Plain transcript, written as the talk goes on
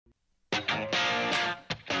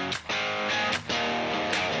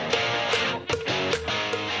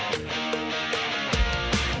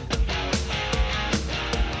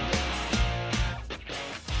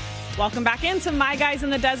Welcome back into My Guys in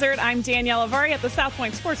the Desert. I'm Danielle Avari at the South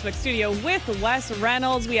Point Sportsbook studio with Wes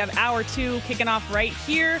Reynolds. We have hour two kicking off right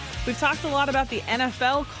here. We've talked a lot about the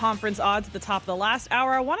NFL conference odds at the top of the last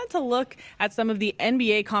hour. I wanted to look at some of the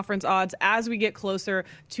NBA conference odds as we get closer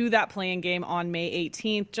to that playing game on May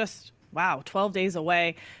 18th. Just, wow, 12 days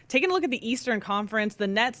away. Taking a look at the Eastern Conference, the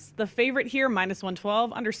Nets, the favorite here, minus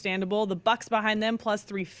 112, understandable. The Bucks behind them, plus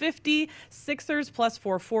 350. Sixers, plus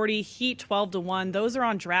 440. Heat, 12-1. Those are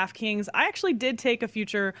on DraftKings. I actually did take a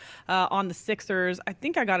future on the Sixers. I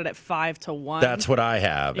think I got it at 5-1. That's what I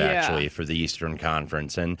have, actually, for the Eastern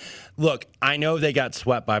Conference. And look, I know they got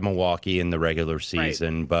swept by Milwaukee in the regular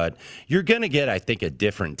season, but you're going to get, I think, a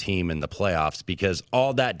different team in the playoffs because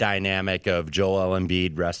all that dynamic of Joel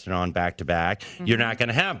Embiid resting on back-to-back, you're not going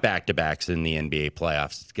to have back-to-backs in the NBA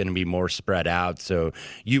playoffs. It's going to be more spread out. So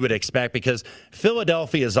you would expect, because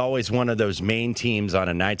Philadelphia is always one of those main teams on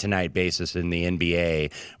a night-to-night basis in the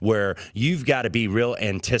NBA where you've got to be real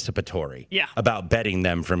anticipatory about betting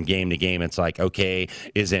them from game to game. It's like, okay,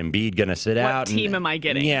 is Embiid going to sit out? What team am I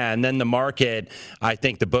getting? Yeah, and then the market, I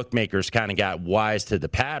think the bookmakers kind of got wise to the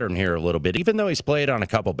pattern here a little bit. Even though he's played on a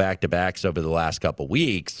couple back-to-backs over the last couple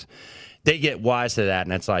weeks, they get wise to that,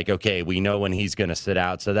 and it's like, okay, we know when he's going to sit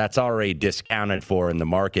out, so that's already discounted for in the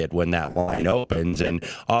market when that line opens, and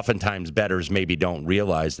oftentimes bettors maybe don't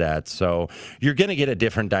realize that. So you're going to get a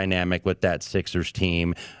different dynamic with that Sixers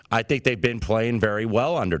team. I think they've been playing very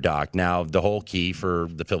well under Doc. Now, the whole key for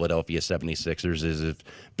the Philadelphia 76ers is if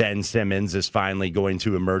Ben Simmons is finally going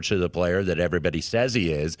to emerge to the player that everybody says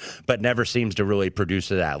he is, but never seems to really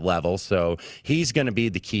produce at that level. So he's going to be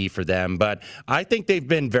the key for them. But I think they've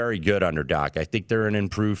been very good under Doc. I think they're an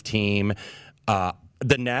improved team.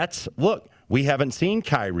 The Nets, look, we haven't seen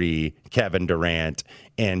Kyrie, Kevin Durant,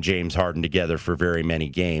 and James Harden together for very many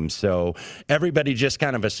games. So everybody just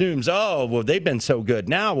kind of assumes, oh, well, they've been so good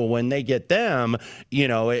now. Well, when they get them, you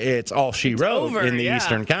know, it's all she wrote in the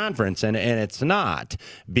Eastern Conference. And it's not,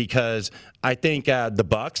 because I think the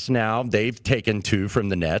Bucks now, they've taken 2 from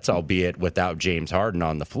the Nets, albeit without James Harden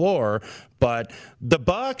on the floor. But the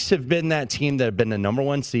Bucks have been that team that have been the number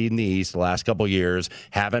 1 seed in the East the last couple of years,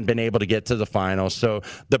 haven't been able to get to the finals. So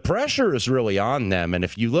the pressure is really on them. And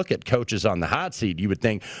if you look at coaches on the hot seat, you would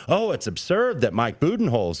think, oh, it's absurd that Mike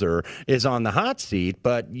Budenholzer is on the hot seat.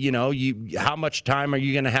 But, you know, how much time are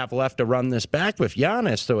you going to have left to run this back with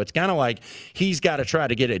Giannis? So it's kind of like he's got to try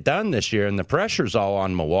to get it done this year. And the pressure's all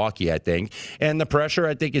on Milwaukee, I think. And the pressure,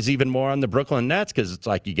 I think, is even more on the Brooklyn Nets, because it's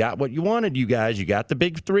like, you got what you wanted, you guys. You got the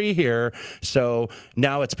big 3 here. So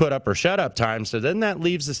now it's put up or shut up time. So then that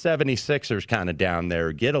leaves the 76ers kind of down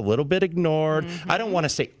there, get a little bit ignored. I don't want to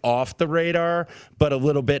say off the radar, but a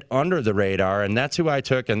little bit under the radar. And that's who I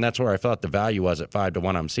took, and that's where I thought the value was at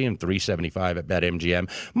 5-1. I'm seeing 375 at BetMGM.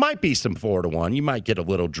 Might be some 4-1. You might get a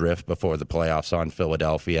little drift before the playoffs on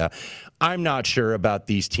Philadelphia. I'm not sure about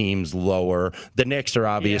these teams lower. The Knicks are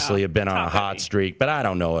obviously have been on a hot streak, but I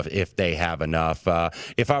don't know if they have enough.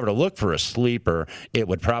 If I were to look for a sleeper, it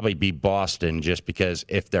would probably be Boston, just because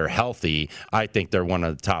if they're healthy, I think they're one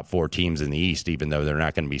of the top 4 teams in the East, even though they're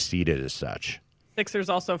not going to be seeded as such. Sixers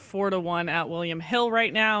also 4-1 at William Hill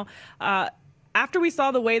right now. After we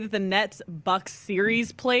saw the way that the Nets-Bucks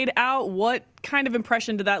series played out, what kind of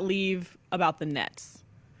impression did that leave about the Nets?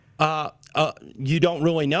 You don't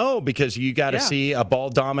really know, because you got to see a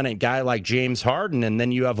ball-dominant guy like James Harden, and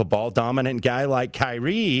then you have a ball-dominant guy like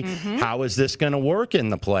Kyrie. How is this going to work in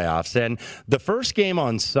the playoffs? And the first game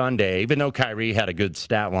on Sunday, even though Kyrie had a good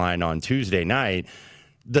stat line on Tuesday night,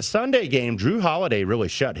 the Sunday game, Drew Holiday really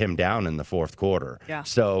shut him down in the fourth quarter.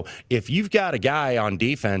 So if you've got a guy on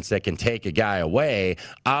defense that can take a guy away,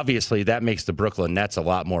 obviously that makes the Brooklyn Nets a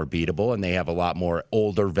lot more beatable, and they have a lot more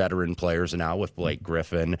older veteran players now with Blake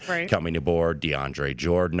Griffin coming aboard, DeAndre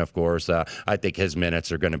Jordan, of course. I think his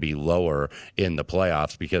minutes are going to be lower in the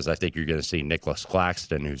playoffs, because I think you're going to see Nicholas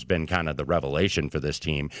Claxton, who's been kind of the revelation for this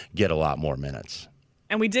team, get a lot more minutes.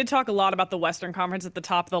 And we did talk a lot about the Western Conference at the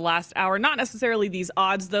top of the last hour. Not necessarily these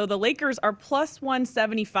odds, though. The Lakers are plus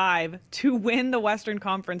 175 to win the Western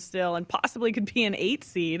Conference still, and possibly could be an 8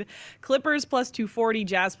 seed. Clippers plus 240,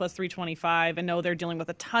 Jazz plus 325. And no, they're dealing with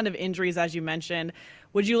a ton of injuries, as you mentioned.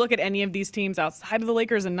 Would you look at any of these teams outside of the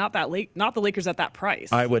Lakers, and not the Lakers at that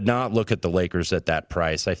price? I would not look at the Lakers at that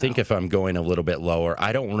price. I think if I'm going a little bit lower,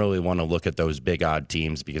 I don't really want to look at those big odd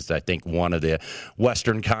teams, because I think one of the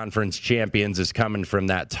Western Conference champions is coming from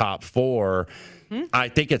that top 4. I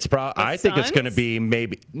think it's I think it's going to be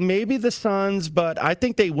maybe the Suns, but I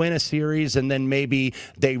think they win a series and then maybe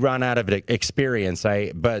they run out of experience.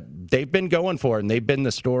 But they've been going for it, and they've been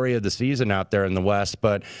the story of the season out there in the West.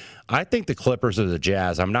 But I think the Clippers or the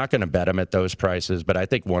Jazz. I'm not going to bet them at those prices, but I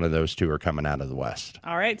think one of those two are coming out of the West.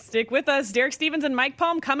 All right, stick with us. Derek Stevens and Mike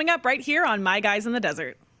Palm coming up right here on My Guys in the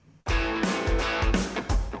Desert.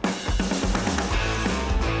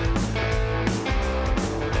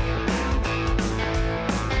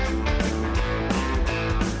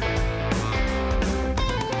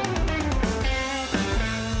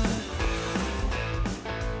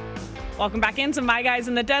 Welcome back into My Guys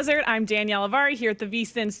in the Desert. I'm Danielle Avari here at the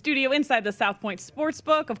VSiN studio inside the South Point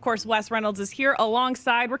Sportsbook. Of course, Wes Reynolds is here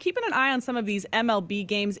alongside. We're keeping an eye on some of these MLB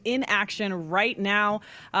games in action right now.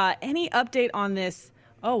 Any update on this?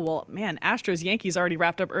 Oh, well, man, Astros-Yankees already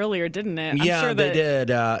wrapped up earlier, didn't it? They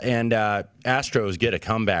did. And Astros get a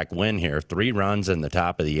comeback win here. 3 runs in the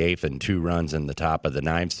top of the 8th and 2 runs in the top of the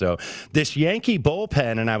 9th. So this Yankee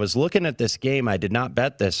bullpen, and I was looking at this game. I did not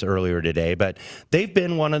bet this earlier today, but they've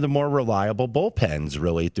been one of the more reliable bullpens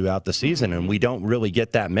really throughout the season. And we don't really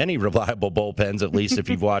get that many reliable bullpens, at least if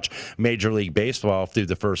you've watched Major League Baseball through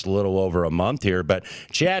the first little over a month here. But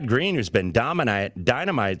Chad Green, who's been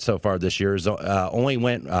dynamite so far this year, only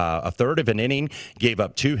went a third of an inning, gave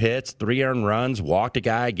up 2 hits, 3 earned runs, walked a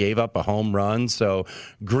guy, gave up a home run. So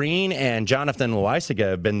Green and Jonathan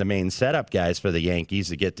Loaisiga have been the main setup guys for the Yankees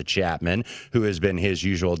to get to Chapman, who has been his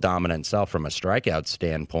usual dominant self from a strikeout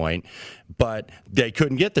standpoint. But they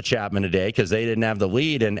couldn't get to Chapman today because they didn't have the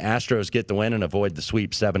lead, and Astros get the win and avoid the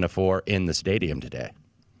sweep 7-4 in the stadium today.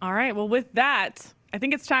 All right, well, with that, I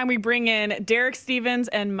think it's time we bring in Derek Stevens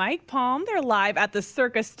and Mike Palm. They're live at the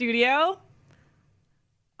Circus studio.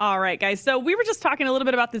 All right, guys. So we were just talking a little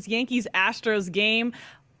bit about this Yankees-Astros game.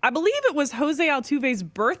 I believe it was Jose Altuve's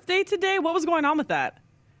birthday today. What was going on with that?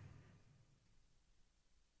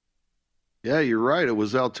 Yeah, you're right. It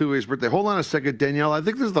was Altuve's birthday. Hold on a second, Danielle. I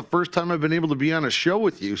think this is the first time I've been able to be on a show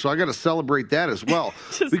with you, so I got to celebrate that as well.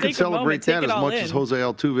 We can celebrate that as much as Jose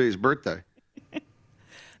Altuve's birthday.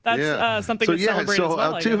 That's something to celebrate as well.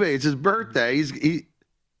 Altuve, it's his birthday. He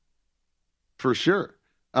for sure.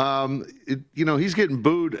 He's getting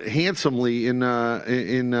booed handsomely in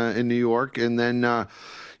New York, and then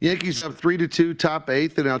Yankees have 3-2, top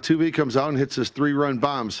 8th, and Altuve comes out and hits his 3-run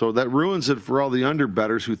bomb. So that ruins it for all the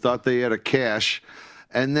underbettors who thought they had a cash.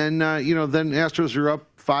 And then then Astros are up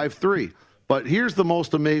 5-3. But here's the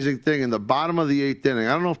most amazing thing in the bottom of the 8th inning.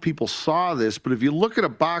 I don't know if people saw this, but if you look at a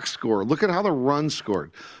box score, look at how the runs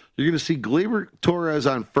scored. You're going to see Gleyber Torres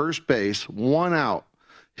on first base, 1 out.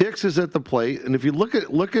 Hicks is at the plate, and if you look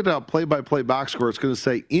at a play-by-play box score, it's going to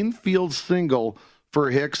say infield single for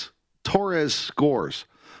Hicks. Torres scores.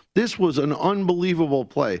 This was an unbelievable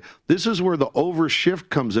play. This is where the overshift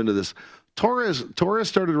comes into this. Torres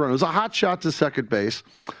started running. It was a hot shot to second base,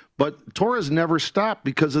 but Torres never stopped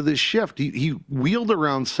because of this shift. He wheeled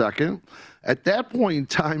around second. At that point in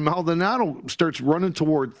time, Maldonado starts running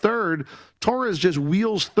toward third. Torres just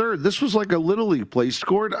wheels third. This was like a Little League play. He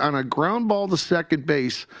scored on a ground ball to second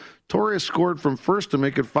base. Torres scored from first to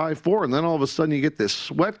make it 5-4, and then all of a sudden you get this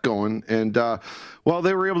sweat going. And,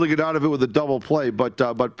 they were able to get out of it with a double play, but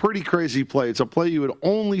pretty crazy play. It's a play you would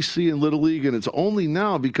only see in Little League, and it's only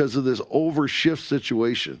now because of this overshift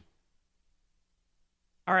situation.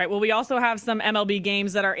 All right, well, we also have some MLB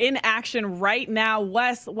games that are in action right now.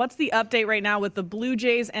 Wes, what's the update right now with the Blue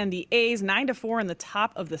Jays and the A's, 9-4 in the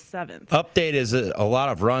top of the 7th? Update is a lot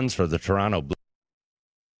of runs for the Toronto Blue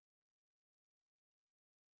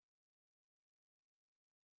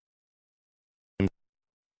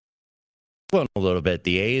Jays. A little bit.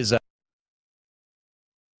 The A's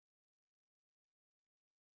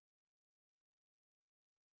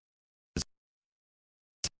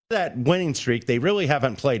that winning streak, they really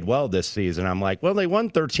haven't played well this season. I'm like, well, they won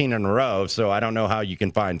 13 in a row, so I don't know how you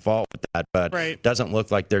can find fault with that, but It doesn't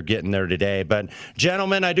look like they're getting there today. But,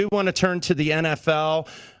 gentlemen, I do want to turn to the NFL.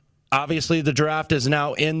 Obviously, the draft is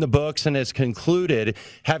now in the books and is concluded.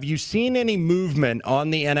 Have you seen any movement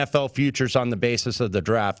on the NFL futures on the basis of the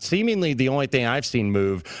draft? Seemingly, the only thing I've seen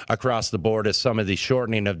move across the board is some of the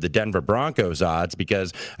shortening of the Denver Broncos odds,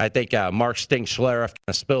 because I think Mark Stinkschlerer kind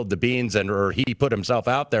of spilled the beans, or he put himself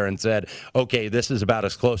out there and said, okay, this is about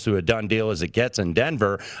as close to a done deal as it gets in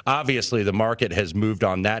Denver. Obviously, the market has moved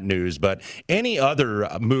on that news, but any other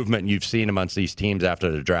movement you've seen amongst these teams after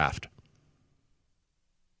the draft?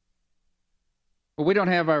 Well, we don't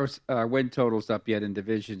have our win totals up yet in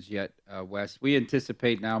divisions yet, Wes. We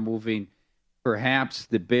anticipate now moving perhaps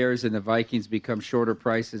the Bears and the Vikings become shorter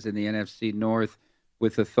prices in the NFC North,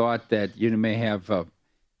 with the thought that you may have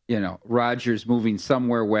Rodgers moving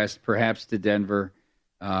somewhere west, perhaps to Denver,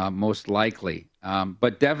 most likely.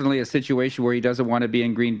 But definitely a situation where he doesn't want to be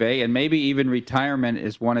in Green Bay, and maybe even retirement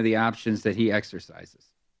is one of the options that he exercises.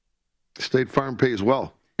 State Farm pays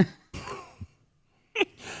well.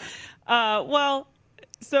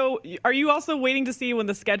 So are you also waiting to see when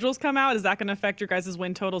the schedules come out? Is that going to affect your guys'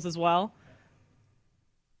 win totals as well?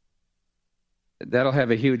 That'll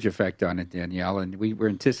have a huge effect on it, Danielle. And we're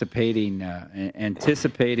anticipating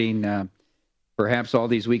perhaps all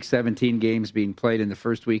these Week 17 games being played in the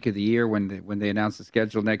first week of the year when they announce the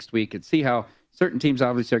schedule next week, and see how certain teams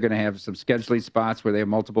obviously are going to have some scheduling spots where they have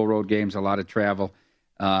multiple road games, a lot of travel.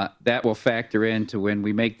 That will factor into when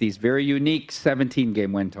we make these very unique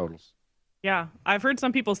 17-game win totals. Yeah, I've heard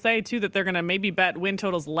some people say, too, that they're going to maybe bet win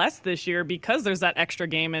totals less this year because there's that extra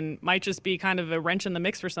game and might just be kind of a wrench in the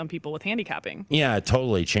mix for some people with handicapping. Yeah, it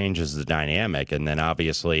totally changes the dynamic. And then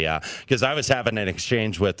obviously, because I was having an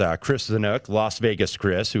exchange with Chris Zanuck, Las Vegas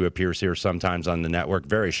Chris, who appears here sometimes on the network,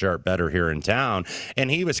 very sharp bettor here in town. And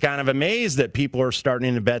he was kind of amazed that people are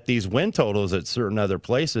starting to bet these win totals at certain other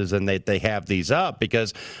places and they have these up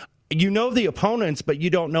because you know the opponents, but you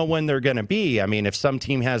don't know when they're going to be. I mean, if some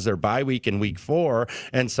team has their bye week in week 4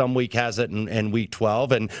 and some week has it in week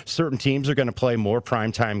 12, and certain teams are going to play more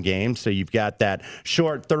primetime games. So you've got that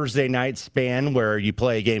short Thursday night span where you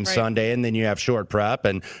play a game Sunday and then you have short prep,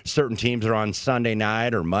 and certain teams are on Sunday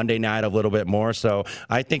night or Monday night a little bit more. So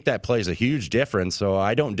I think that plays a huge difference. So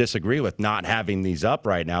I don't disagree with not having these up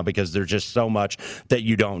right now because there's just so much that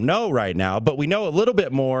you don't know right now. But we know a little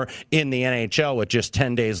bit more in the NHL with just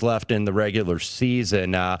 10 days left in the regular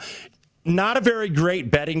season. Not a very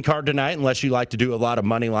great betting card tonight unless you like to do a lot of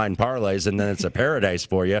money line parlays, and then it's a paradise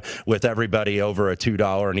for you with everybody over a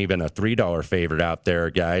 $2 and even a $3 favorite out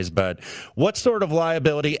there, guys. But what sort of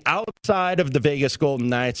liability outside of the Vegas Golden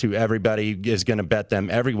Knights, who everybody is going to bet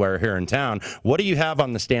them everywhere here in town, what do you have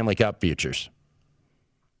on the Stanley Cup futures?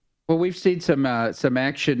 Well, we've seen some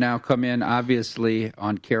action now come in, obviously,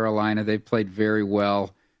 on Carolina. They've played very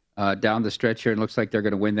well down the stretch here, and looks like they're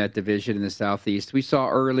going to win that division in the Southeast. We saw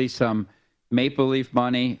early some Maple Leaf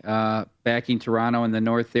money backing Toronto in the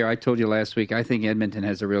North there. I told you last week, I think Edmonton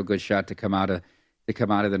has a real good shot to come out of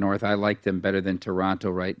the North. I like them better than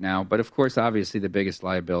Toronto right now. But, of course, obviously the biggest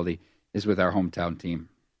liability is with our hometown team.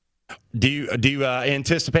 Do you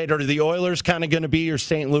anticipate, or are the Oilers kind of going to be your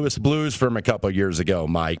St. Louis Blues from a couple of years ago,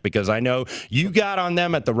 Mike? Because I know you got on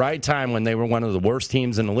them at the right time when they were one of the worst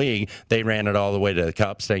teams in the league. They ran it all the way to the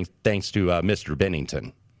Cup thanks to Mr.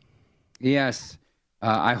 Bennington. Yes.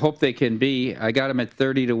 I hope they can be. I got them at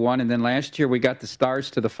 30-1, and then last year we got the Stars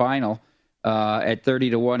to the final at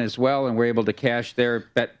 30-1 as well, and we're able to cash their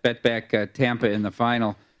bet back Tampa in the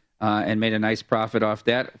final. And made a nice profit off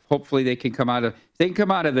that. Hopefully they can come out of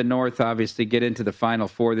the North, obviously, get into the Final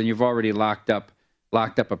Four, then you've already locked up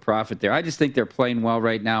a profit there. I just think they're playing well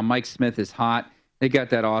right now. Mike Smith is hot. They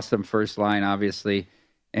got that awesome first line, obviously.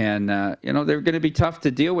 And, they're going to be tough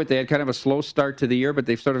to deal with. They had kind of a slow start to the year, but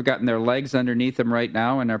they've sort of gotten their legs underneath them right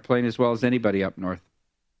now, and they're playing as well as anybody up north.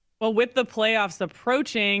 Well, with the playoffs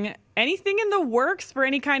approaching, anything in the works for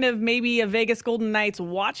any kind of maybe a Vegas Golden Knights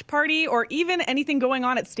watch party or even anything going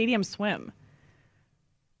on at Stadium Swim?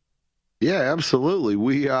 Yeah, absolutely.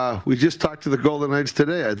 We just talked to the Golden Knights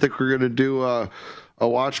today. I think we're going to do a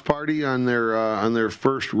watch party on their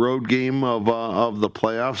first road game of the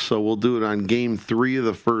playoffs. So we'll do it on Game 3 of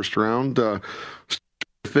the first round.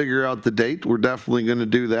 Figure out the date. We're definitely going to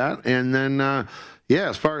do that, and then. Yeah,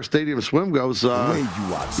 as far as Stadium Swim goes,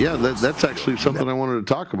 that's actually something I wanted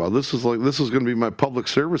to talk about. This is going to be my public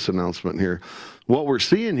service announcement here. What we're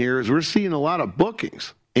seeing here is we're seeing a lot of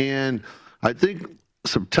bookings, and I think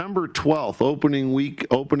September 12th,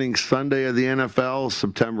 opening Sunday of the NFL,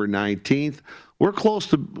 September 19th. We're close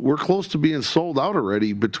to being sold out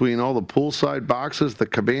already between all the poolside boxes, the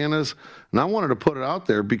cabanas, and I wanted to put it out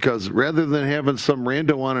there because rather than having some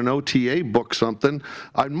rando on an OTA book something,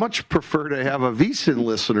 I'd much prefer to have a VSiN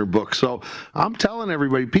listener book. So I'm telling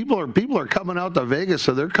everybody, people are coming out to Vegas,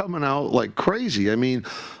 so they're coming out like crazy. I mean,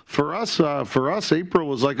 for us, April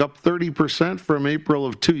was like up 30% from April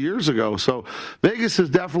of 2 years ago. So Vegas is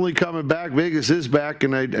definitely coming back. Vegas is back,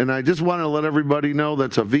 and I just want to let everybody know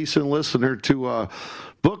that's a VSiN listener to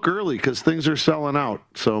book early because things are selling out.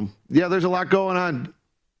 So yeah, there's a lot going on.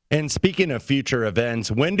 And speaking of future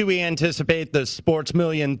events, when do we anticipate the Sports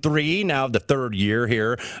Million 3, now the third year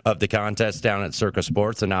here of the contest down at Circa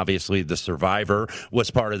Sports, and obviously the Survivor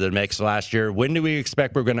was part of the mix last year. When do we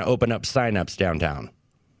expect we're going to open up signups downtown?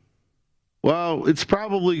 Well, it's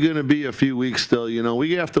probably going to be a few weeks still.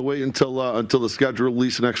 We have to wait until the schedule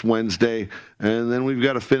release next Wednesday, and then we've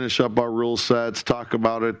got to finish up our rule sets, talk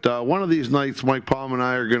about it. One of these nights, Mike Palm and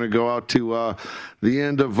I are going to go out to the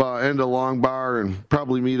end of Long Bar and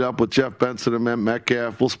probably meet up with Jeff Benson and Matt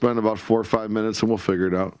Metcalf. We'll spend about 4 or 5 minutes, and we'll figure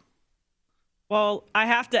it out. Well, I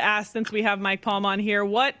have to ask, since we have Mike Palm on here,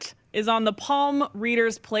 what is on the Palm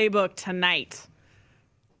Readers playbook tonight?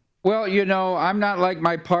 Well, I'm not like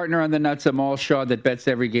my partner on the Nuts, Amal Shaw, that bets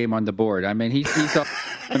every game on the board. I mean, he's up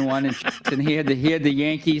in one, and he had the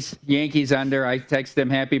Yankees under. I texted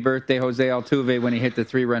him happy birthday, Jose Altuve, when he hit the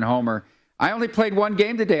 3-run homer. I only played one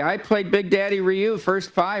game today. I played Big Daddy Ryu,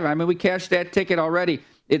 first 5. I mean, we cashed that ticket already.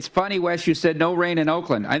 It's funny, Wes, you said no rain in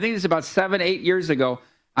Oakland. I think it's about 7-8 years ago.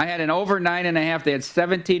 I had an over 9.5. They had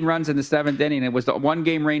 17 runs in the 7th inning. It was the one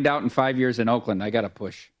game rained out in 5 years in Oakland. I got to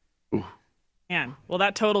push. Ooh. Man, well,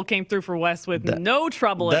 that total came through for Wes with no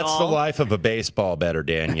trouble at all. That's the life of a baseball bettor,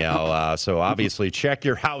 Danielle. So obviously check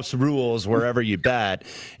your house rules wherever you bet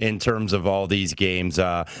in terms of all these games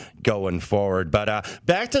going forward. But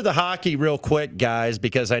back to the hockey real quick, guys,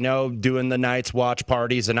 because I know doing the Knights watch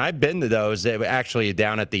parties, and I've been to those actually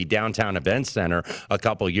down at the Downtown Events Center a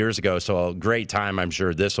couple years ago. So a great time. I'm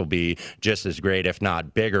sure this will be just as great, if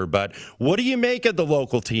not bigger. But what do you make of the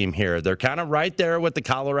local team here? They're kind of right there with the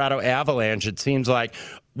Colorado Avalanche. It seems like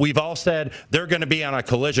we've all said they're going to be on a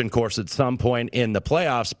collision course at some point in the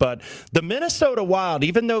playoffs. But the Minnesota Wild,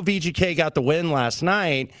 even though VGK got the win last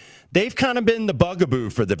night, they've kind of been the bugaboo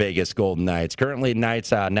for the Vegas Golden Knights. Currently,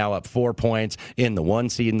 Knights now up 4 points in the 1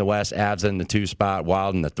 seed in the West. Avs in the 2 spot,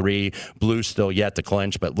 Wild in the 3. Blues still yet to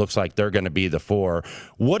clinch, but looks like they're going to be the 4.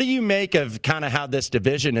 What do you make of kind of how this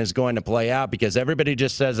division is going to play out? Because everybody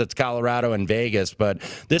just says it's Colorado and Vegas, but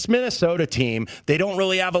this Minnesota team, they don't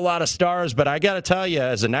really have a lot of stars, but I got to tell you,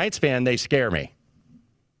 as a Knights fan, they scare me.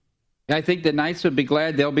 I think the Knights would be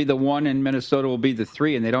glad they'll be the 1 and Minnesota will be the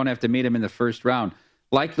 3, and they don't have to meet them in the first round.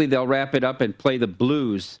 Likely they'll wrap it up and play the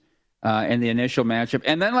Blues in the initial matchup,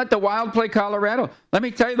 and then let the Wild play Colorado. Let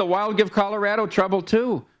me tell you, the Wild give Colorado trouble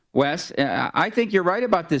too, Wes. I think you're right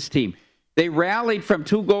about this team. They rallied from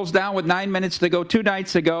 2 goals down with 9 minutes to go 3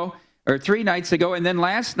 nights ago, and then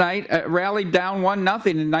last night rallied down 1-0,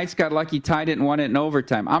 and the Knights got lucky, tied it, and won it in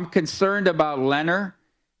overtime. I'm concerned about Leonard.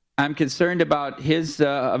 I'm concerned about his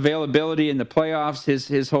availability in the playoffs,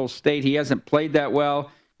 his whole state. He hasn't played that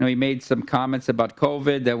well. He made some comments about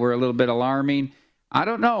COVID that were a little bit alarming. I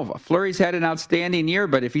don't know. Fleury's had an outstanding year,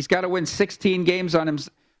 but if he's got to win 16 games on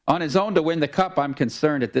his own to win the Cup, I'm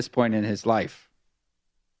concerned at this point in his life.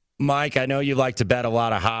 Mike, I know you like to bet a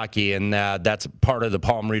lot of hockey, and that's part of the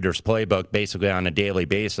Palm Readers playbook basically on a daily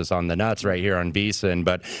basis on the Nuts right here on VSiN.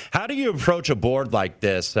 But how do you approach a board like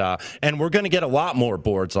this? And we're going to get a lot more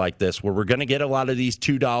boards like this where we're going to get a lot of these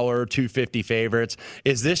 $2, $2.50 favorites.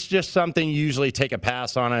 Is this just something you usually take a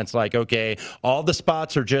pass on? And it's like, okay, all the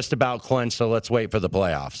spots are just about clinched, so let's wait for the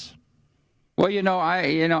playoffs. Well,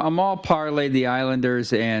 Amal parlayed the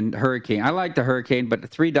Islanders and Hurricane. I like the Hurricane, but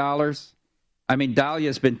 $3. I mean,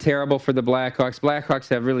 Dahlia's been terrible for the Blackhawks. Blackhawks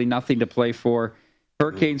have really nothing to play for.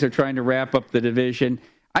 Hurricanes are trying to wrap up the division.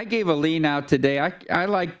 I gave a lean out today. I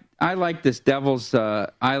like this Devils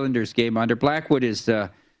Islanders game under. Blackwood is a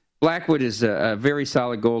very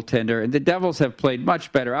solid goaltender, and the Devils have played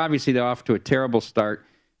much better. Obviously, they're off to a terrible start.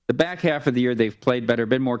 The back half of the year, they've played better,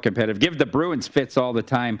 been more competitive. Give the Bruins fits all the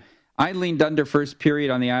time. I leaned under first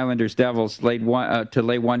period on the Islanders Devils, to lay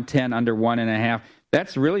 110 under 1.5.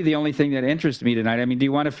 That's really the only thing that interests me tonight. I mean, do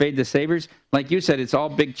you want to fade the Sabres? Like you said, it's all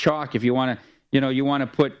big chalk. If you want to, you want to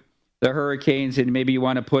put the Hurricanes and maybe you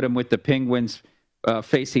want to put them with the Penguins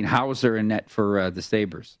facing Hauser in net for the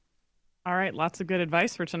Sabres. All right, lots of good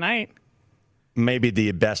advice for tonight. Maybe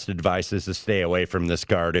the best advice is to stay away from this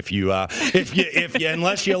card if you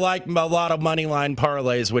unless you like a lot of money line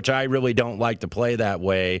parlays, which I really don't like to play that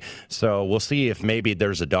way. So we'll see if maybe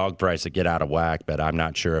there's a dog price that get out of whack, but I'm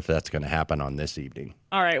not sure if that's going to happen on this evening.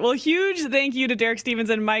 All right. Well, huge thank you to Derek Stevens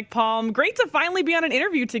and Mike Palm. Great to finally be on an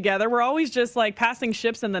interview together. We're always just like passing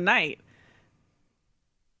ships in the night.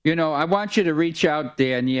 I want you to reach out,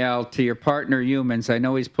 Danielle, to your partner Humans. I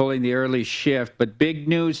know he's pulling the early shift, but big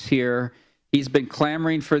news here. He's been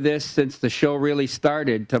clamoring for this since the show really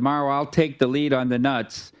started. Tomorrow, I'll take the lead on the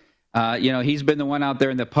Nuts. He's been the one out there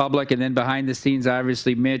in the public, and then behind the scenes,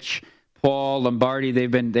 obviously, Mitch, Paul, Lombardi,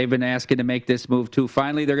 they've been asking to make this move too.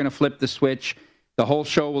 Finally, they're going to flip the switch. The whole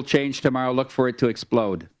show will change tomorrow. Look for it to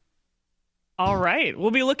explode. All right.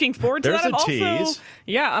 We'll be looking forward to that.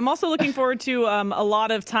 I'm also looking forward to a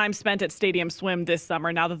lot of time spent at Stadium Swim this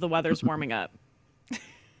summer now that the weather's warming up.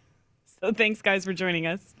 So thanks, guys, for joining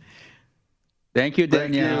us. Thank you,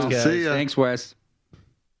 Danielle. Thank you. See ya. Thanks, Wes.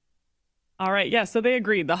 All right. Yeah. So they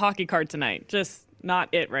agreed. The hockey card tonight. Just not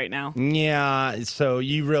it right now. Yeah. So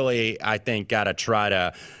you really, I think, got to try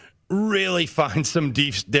to really find some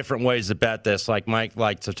different ways to bet this. Like Mike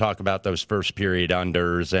likes to talk about those first period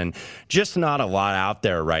unders, and just not a lot out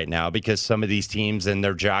there right now because some of these teams and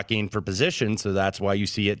they're jockeying for position. So that's why you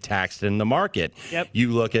see it taxed in the market. Yep.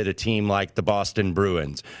 You look at a team like the Boston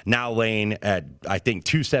Bruins now laying at, I think,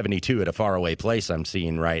 272 at a faraway place I'm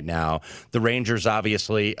seeing right now. The Rangers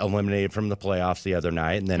obviously eliminated from the playoffs the other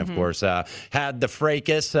night. And then, of course, had the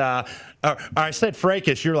fracas. I said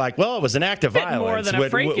fracas. You're like, well, it was an act of violence. More than a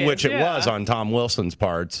fracas, which it was on Tom Wilson's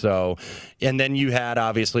part. So, and then you had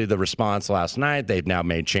obviously the response last night. They've now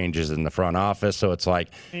made changes in the front office. So it's like,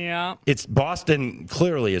 it's Boston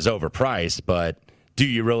clearly is overpriced, but do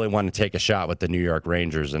you really want to take a shot with the New York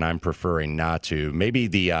Rangers? And I'm preferring not to. Maybe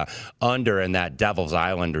the under in that Devils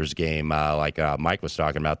Islanders game, like Mike was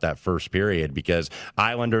talking about that first period, because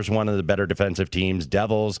Islanders, one of the better defensive teams,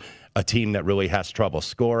 Devils, a team that really has trouble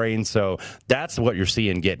scoring. So that's what you're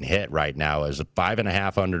seeing getting hit right now is a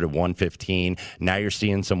 5.5 under to 115. Now you're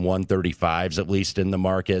seeing some 135s at least in the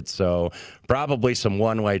market. So probably some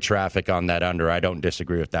one-way traffic on that under. I don't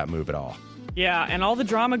disagree with that move at all. Yeah, and all the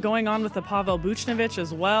drama going on with the Pavel Buchnevich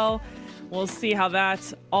as well. We'll see how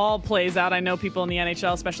that all plays out. I know people in the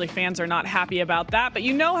NHL, especially fans, are not happy about that. But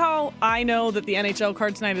you know how I know that the NHL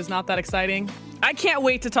card tonight is not that exciting? I can't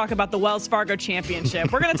wait to talk about the Wells Fargo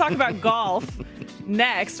Championship. We're going to talk about golf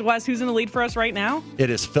next. Wes, who's in the lead for us right now? It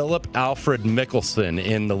is Philip Alfred Mickelson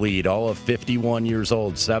in the lead, all of 51 years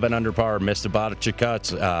old, 7 under par, missed a bunch of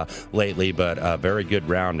cuts lately, but a very good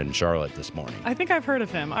round in Charlotte this morning. I think I've heard of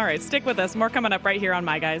him. All right, stick with us. More coming up right here on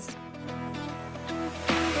My Guys.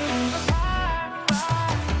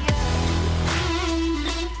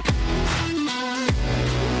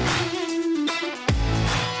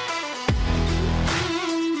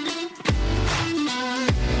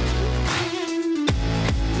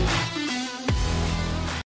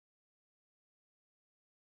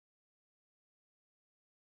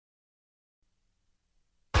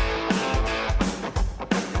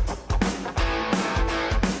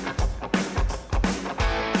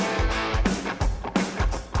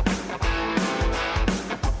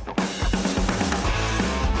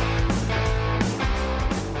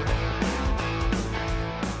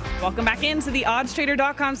 Welcome back into the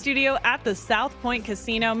oddstrader.com studio at the South Point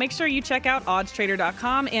Casino. Make sure you check out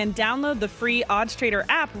oddstrader.com and download the free OddsTrader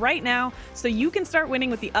app right now so you can start winning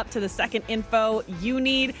with the up-to-the-second info you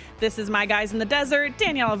need. This is My Guys in the Desert.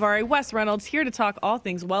 Danielle Avari, Wes Reynolds here to talk all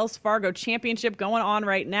things Wells Fargo Championship going on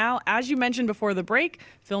right now. As you mentioned before the break,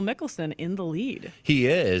 Phil Mickelson in the lead. He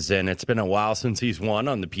is, and it's been a while since he's won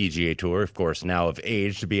on the PGA Tour. Of course, now of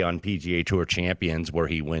age to be on PGA Tour Champions, where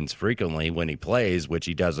he wins frequently when he plays, which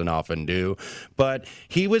he doesn't often do. But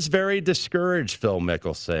he was very discouraged, Phil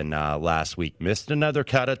Mickelson, last week. Missed another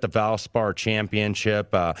cut at the Valspar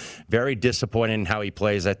Championship. Very disappointed in how he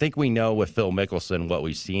plays. I think we know with Phil Mickelson what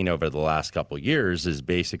we've seen over the last couple of years is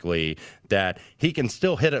basically that he can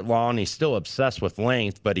still hit it long. He's still obsessed with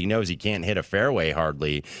length, but he knows he can't hit a fairway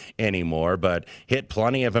hardly anymore. But hit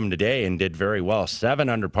plenty of them today and did very well. 7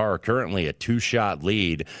 under par, currently a 2-shot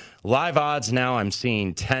lead. Live odds now I'm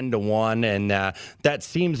seeing 10-1, and that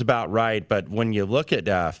seems about right. But when you look at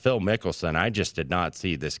Phil Mickelson, I just did not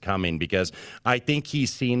see this coming because I think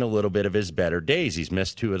he's seen a little bit of his better days. He's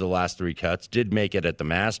missed 2 of the last 3 cuts, did make it at the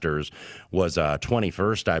Masters, was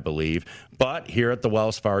 21st, I believe. But here at the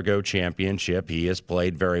Wells Fargo Championship, he has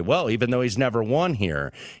played very well, even though he's never won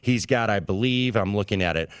here. He's got, I believe, I'm looking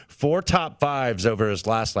at it, 4 top 5s over his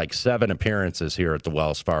last 7 appearances here at the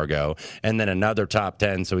Wells Fargo, and then another top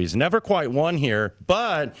 10. So he's never quite won here,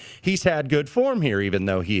 but he's had good form here, even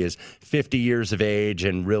though he is 50 years of age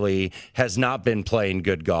and really has not been playing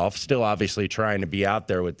good golf. Still obviously trying to be out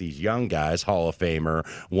there with these young guys, Hall of Famer,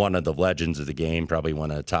 one of the legends of the game, probably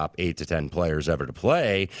one of the top 8 to 10 players ever to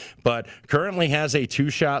play, but currently has a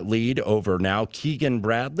 2-shot lead over now Keegan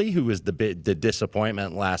Bradley, who was the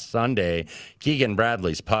disappointment last Sunday. Keegan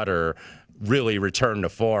Bradley's putter really returned to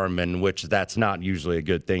form, in which that's not usually a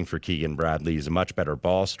good thing for Keegan Bradley. He's a much better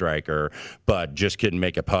ball striker, but just couldn't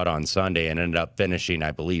make a putt on Sunday and ended up finishing,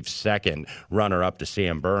 I believe, second runner-up to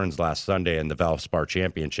Sam Burns last Sunday in the Valspar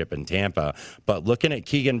Championship in Tampa. But looking at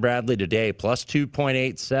Keegan Bradley today, plus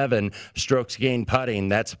 2.87 strokes gained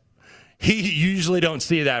putting, he usually don't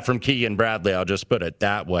see that from Keegan Bradley, I'll just put it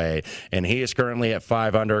that way. And he is currently at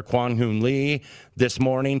 5 under. Kwang Hoon Lee this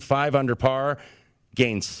morning, 5 under par,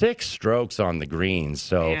 gained 6 strokes on the greens.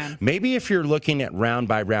 So maybe if you're looking at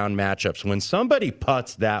round-by-round matchups, when somebody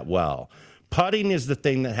putts that well, putting is the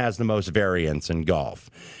thing that has the most variance in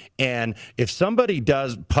golf. And if somebody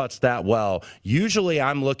does putts that well, usually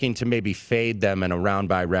I'm looking to maybe fade them in a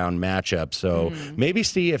round-by-round matchup. So maybe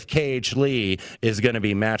see if KH Lee is going to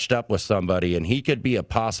be matched up with somebody, and he could be a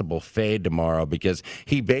possible fade tomorrow because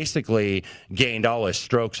he basically gained all his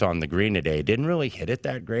strokes on the green today. Didn't really hit it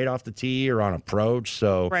that great off the tee or on approach.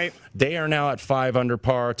 So they are now at 5 under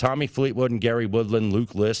par. Tommy Fleetwood and Gary Woodland,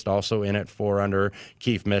 Luke List also in at 4 under.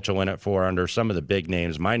 Keith Mitchell in at 4 under. Some of the big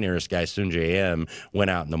names. My nearest guy, Sungjae Im,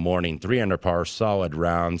 went out in the morning, 3 under par, solid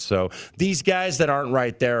round. So these guys that aren't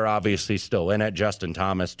right there are obviously still in it. Justin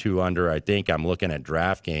Thomas, 2 under. I think I'm looking at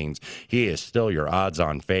DraftKings. He is still your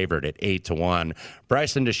odds-on favorite at 8-1.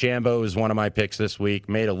 Bryson DeChambeau is one of my picks this week.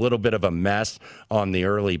 Made a little bit of a mess on the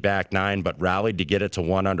early back nine, but rallied to get it to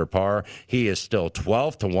 1 under par. He is still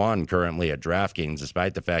 12-1 currently at DraftKings,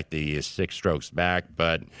 despite the fact that he is 6 strokes back,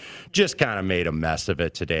 but just kind of made a mess of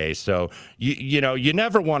it today. So, you know, you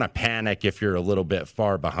never want to panic if you're a little bit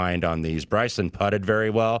far behind on these. Bryson putted very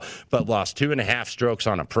well, but lost 2.5 strokes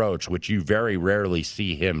on approach, which you very rarely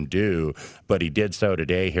see him do, but he did so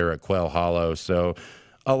today here at Quail Hollow. So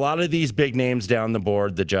a lot of these big names down the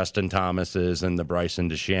board, the Justin Thomases and the Bryson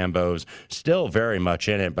DeChambeaus, still very much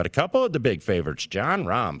in it. But a couple of the big favorites, Jon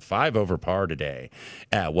Rahm, 5 over par today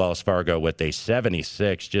at Wells Fargo with a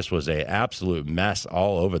 76, just was a absolute mess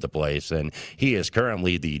all over the place. And he is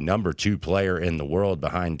currently the number 2 player in the world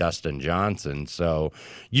behind Dustin Johnson. So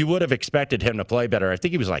you would have expected him to play better. I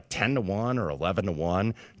think he was like 10-1 or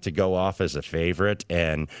 11-1 to go off as a favorite,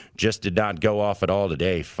 and just did not go off at all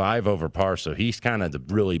today. 5 over par. So he's kind of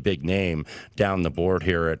the really big name down the board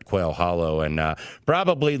here at Quail Hollow, and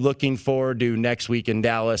probably looking forward to next week in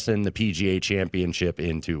Dallas and the PGA Championship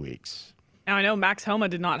in 2 weeks. Now, I know Max Homa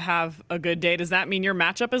did not have a good day. Does that mean your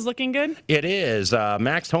matchup is looking good? It is.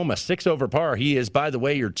 Max Homa, 6 over par. He is, by the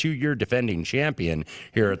way, your 2-year defending champion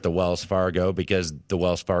here at the Wells Fargo, because the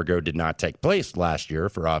Wells Fargo did not take place last year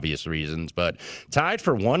for obvious reasons, but tied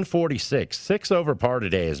for 146. 6 over par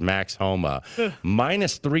today is Max Homa.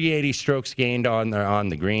 Minus 380 strokes gained on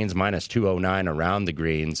the greens, minus 209 around the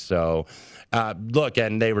greens. So, look,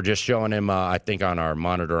 and they were just showing him, I think, on our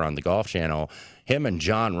monitor on the Golf Channel, him and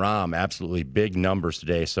Jon Rahm, absolutely big numbers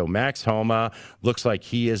today. So Max Homa looks like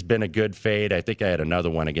he has been a good fade. I think I had another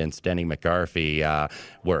one against Denny McCarthy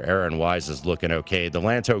where Aaron Wise is looking okay. The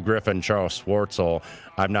Lanto Griffin, Charles Schwartzel,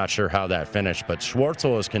 I'm not sure how that finished, but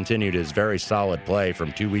Schwartzel has continued his very solid play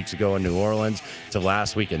from 2 weeks ago in New Orleans to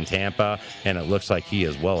last week in Tampa, and it looks like he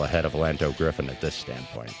is well ahead of Lanto Griffin at this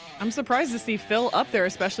standpoint. I'm surprised to see Phil up there,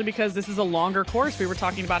 especially because this is a longer course. We were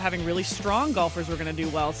talking about having really strong golfers who are going to do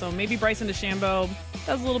well. So maybe Bryson DeChambeau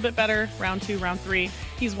does a little bit better. Round 2, round 3.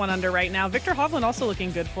 He's 1 under right now. Viktor Hovland also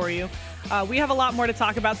looking good for you. We have a lot more to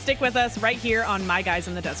talk about. Stick with us right here on My Guys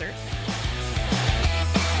in the Desert.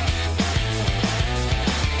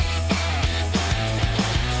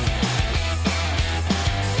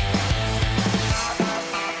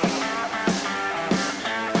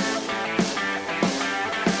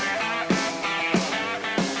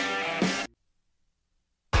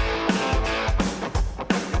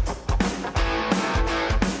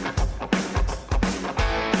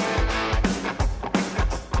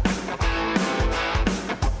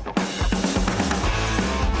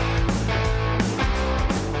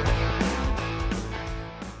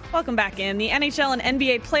 Welcome back in. The NHL and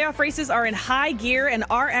NBA playoff races are in high gear, and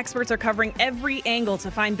our experts are covering every angle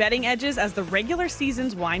to find betting edges as the regular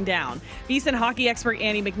seasons wind down. VSiN hockey expert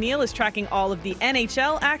Annie McNeil is tracking all of the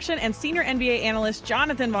NHL action, and senior NBA analyst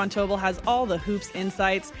Jonathan Von Tobel has all the hoops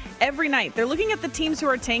insights. Every night, they're looking at the teams who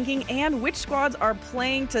are tanking and which squads are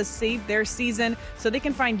playing to save their season so they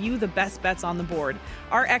can find you the best bets on the board.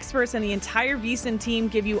 Our experts and the entire VSiN team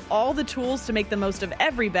give you all the tools to make the most of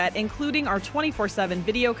every bet, including our 24/7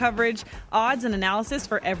 video coverage, odds and analysis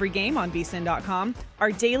for every game on VSiN.com,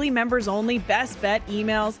 our daily members-only best bet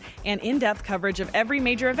emails, and in-depth coverage of every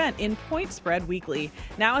major event in Point Spread Weekly.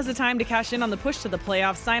 Now is the time to cash in on the push to the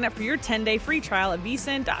playoffs. Sign up for your 10-day free trial at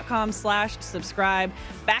VSiN.com/subscribe.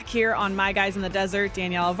 Back here on My Guys in the Desert,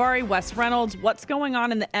 Danielle Avari, Wes Reynolds. What's going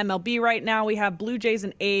on in the MLB right now? We have Blue Jays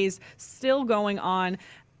and A's still going on.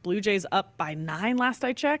 Blue Jays up by 9 last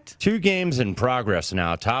I checked. 2 games in progress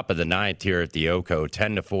now. Top of the 9th here at the Oco,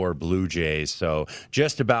 10-4 Blue Jays. So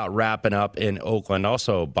just about wrapping up in Oakland.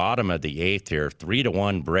 Also bottom of the 8th here,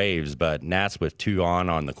 3-1 Braves, but Nats with 2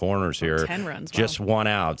 on the corners here. 10 runs. Wow. Just 1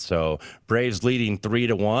 out. So Braves leading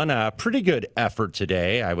 3-1. Pretty good effort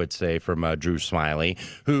today, I would say, from Drew Smyly,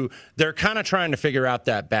 who they're kind of trying to figure out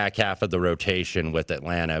that back half of the rotation with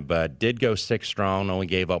Atlanta, but did go 6 strong, only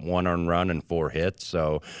gave up 1 earned run and 4 hits.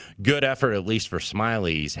 So good effort, at least for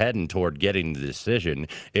Smiley. He's heading toward getting the decision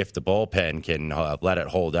if the bullpen can let it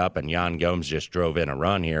hold up. And Yan Gomes just drove in a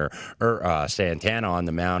run here. Santana on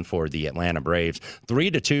the mound for the Atlanta Braves.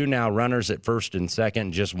 3-2 now, runners at first and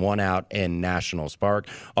second, just one out in Nationals Park.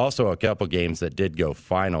 Also a couple games that did go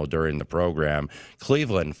final during the program.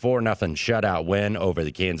 Cleveland 4-0 shutout win over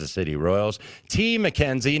the Kansas City Royals. T.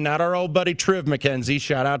 McKenzie, not our old buddy Triv McKenzie,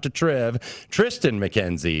 shout out to Triv. Tristan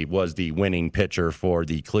McKenzie was the winning pitcher for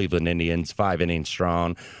the Cleveland Indians, 5 innings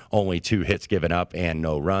strong, only 2 hits given up and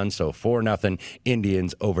no runs. So 4-0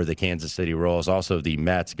 Indians over the Kansas City Royals. Also the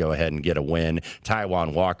Mets go ahead and get a win.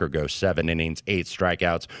 Taijuan Walker goes 7 innings, 8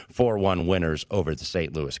 strikeouts, 4-1 winners over the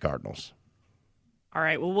St. Louis Cardinals. All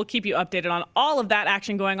right, well, we'll keep you updated on all of that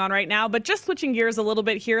action going on right now. But just switching gears a little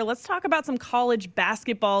bit here, let's talk about some college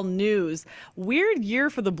basketball news. Weird year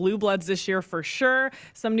for the Blue Bloods this year for sure.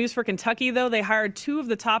 Some news for Kentucky, though. They hired 2 of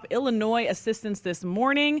the top Illinois assistants this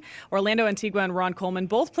morning. Orlando Antigua and Ron Coleman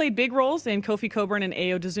both played big roles in Kofi Cockburn and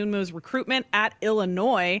Ayo Dosunmu's recruitment at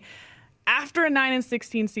Illinois. After a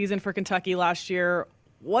 9-16 season for Kentucky last year,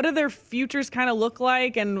 what do their futures kind of look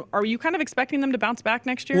like, and are you kind of expecting them to bounce back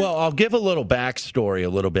next year? Well, I'll give a little backstory a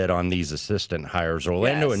little bit on these assistant hires.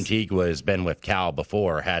 Orlando Antigua has been with Cal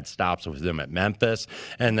before, had stops with them at Memphis,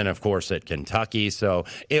 and then, of course, at Kentucky. So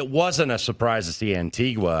it wasn't a surprise to see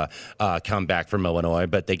Antigua come back from Illinois,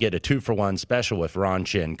 but they get a 2-for-1 special with Ron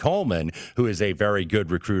Chin Coleman, who is a very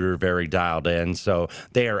good recruiter, very dialed in. So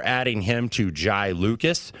they are adding him to Jai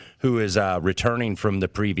Lucas, who is returning from the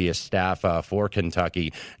previous staff for Kentucky.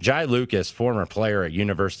 Jai Lucas, former player at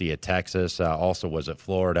University of Texas, also was at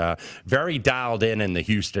Florida. Very dialed in the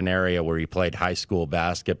Houston area where he played high school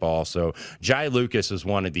basketball. So Jai Lucas is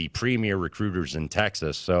one of the premier recruiters in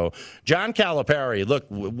Texas. So John Calipari, look,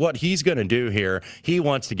 what he's going to do here, he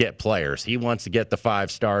wants to get players. He wants to get the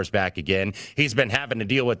 5 stars back again. He's been having to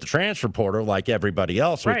deal with the transfer portal like everybody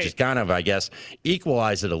else, which is kind of, I guess,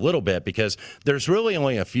 equalize it a little bit because there's really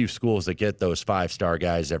only a few schools that get those 5-star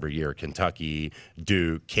guys every year. Kentucky,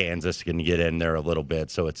 Duke, Kansas can get in there a little bit,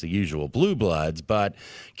 so it's the usual Blue Bloods. But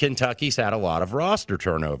Kentucky's had a lot of roster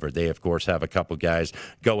turnover. They, of course, have a couple guys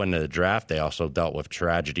go into the draft. They also dealt with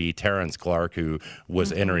tragedy. Terrence Clark, who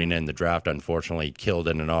was entering in the draft, unfortunately killed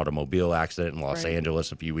in an automobile accident in Los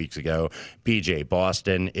Angeles a few weeks ago. BJ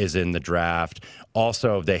Boston is in the draft.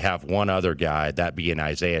 Also, they have one other guy, that being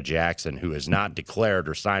Isaiah Jackson, who is not declared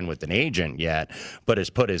or signed with an agent yet, but has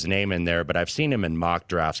put his name in there. But I've seen him in mock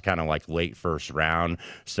drafts kind of like late first round.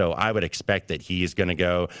 So I would expect that he's going to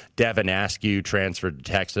go. Devin Askew transferred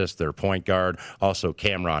to Texas, their point guard. Also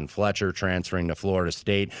Cameron Fletcher transferring to Florida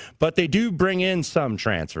State. But they do bring in some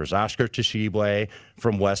transfers. Oscar Tshiebwe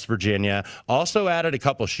from West Virginia also added a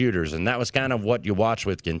couple shooters, and that was kind of what you watched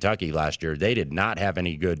with Kentucky last year. They did not have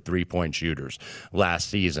any good three-point shooters last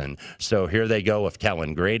season. So here they go with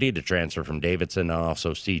Kellen Grady to transfer from Davidson, and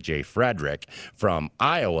also C.J. Frederick from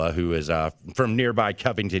Iowa, who is from nearby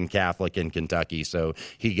Covington Catholic in Kentucky. So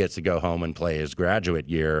he gets to go home and play his graduate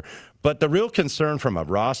year. But the real concern from a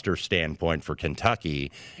roster standpoint for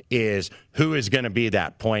Kentucky is who is going to be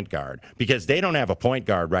that point guard, because they don't have a point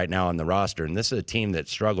guard right now on the roster, and this is a team that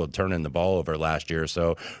struggled turning the ball over last year.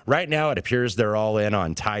 So right now it appears they're all in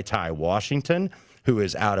on Ty Washington, who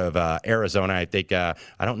is out of Arizona. I think, I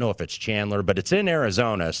don't know if it's Chandler, but it's in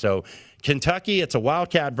Arizona. So Kentucky, it's a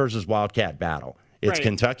Wildcat versus Wildcat battle. It's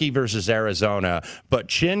Kentucky versus Arizona. But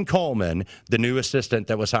Chin Coleman, the new assistant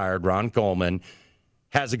that was hired, Ron Coleman,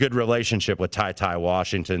 has a good relationship with Ty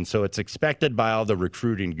Washington, so it's expected by all the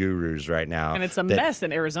recruiting gurus right now. And it's a mess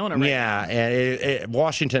in Arizona right now. And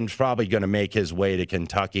Washington's probably going to make his way to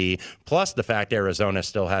Kentucky, plus the fact Arizona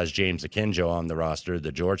still has James Akinjo on the roster,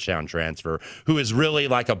 the Georgetown transfer, who is really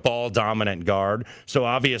like a ball-dominant guard. So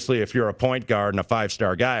obviously if you're a point guard and a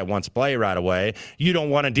five-star guy that wants to play right away, you don't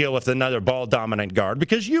want to deal with another ball-dominant guard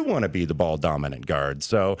because you want to be the ball-dominant guard.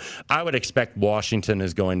 So I would expect Washington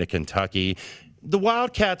is going to Kentucky. The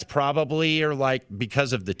Wildcats probably are like,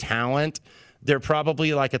 because of the talent, they're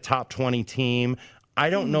probably like a top 20 team. I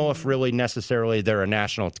don't know if really necessarily they're a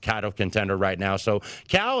national title contender right now. So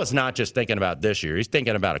Cal is not just thinking about this year. He's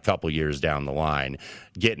thinking about a couple years down the line,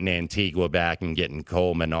 getting Antigua back and getting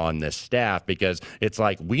Coleman on this staff, because it's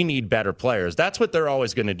like we need better players. That's what they're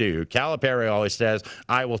always going to do. Calipari always says,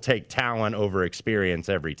 I will take talent over experience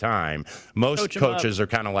every time. Most coaches are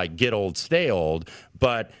kind of like get old, stay old,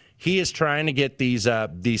 but he is trying to get these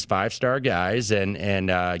five-star guys, and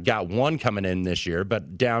got one coming in this year,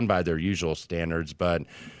 but down by their usual standards. But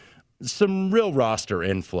some real roster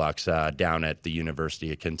influx down at the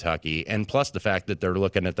University of Kentucky, and plus the fact that they're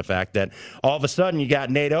looking at the fact that all of a sudden you got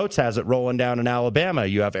Nate Oates has it rolling down in Alabama.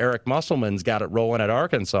 You have Eric Musselman's got it rolling at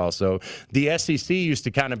Arkansas. So the SEC used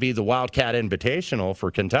to kind of be the Wildcat Invitational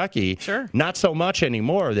for Kentucky. Sure. Not so much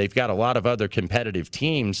anymore. They've got a lot of other competitive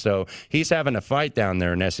teams, so he's having a fight down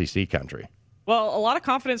there in SEC country. Well, a lot of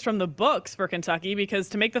confidence from the books for Kentucky, because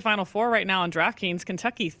to make the Final Four right now on DraftKings,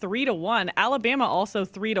 Kentucky 3-1, Alabama also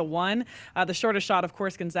 3-1. The shortest shot, of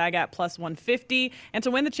course, Gonzaga at plus 150. And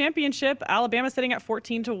to win the championship, Alabama sitting at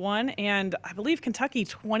 14-1, and I believe Kentucky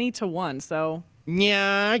 20-1. So.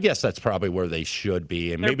 Yeah, I guess that's probably where they should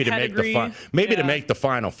be, and Their maybe pedigree, to make the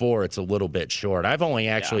Final Four, it's a little bit short. I've only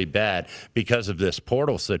actually bet because of this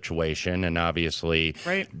portal situation, and obviously,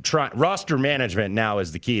 roster management now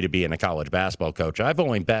is the key to being a college basketball coach. I've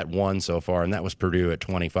only bet one so far, and that was Purdue at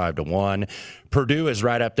 25-1. Purdue is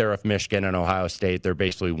right up there with Michigan and Ohio State. They're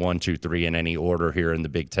basically 1, 2, 3 in any order here in the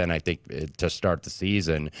Big Ten, I think, to start the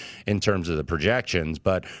season in terms of the projections.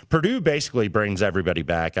 But Purdue basically brings everybody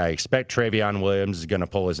back. I expect Travion Williams is going to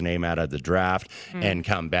pull his name out of the draft and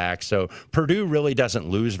come back. So Purdue really doesn't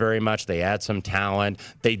lose very much. They add some talent.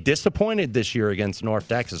 They disappointed this year against North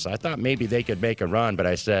Texas. I thought maybe they could make a run, but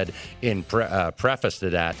I said in preface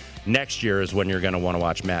to that, next year is when you're going to want to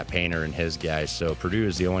watch Matt Painter and his guys. So Purdue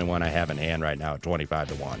is the only one I have in hand right now at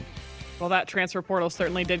 25-1. Well, that transfer portal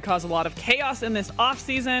certainly did cause a lot of chaos in this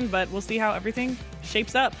offseason, but we'll see how everything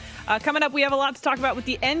shapes up. Coming up, we have a lot to talk about with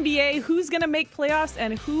the NBA. Who's going to make playoffs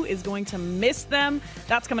and who is going to miss them?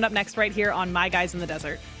 That's coming up next right here on My Guys in the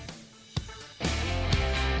Desert.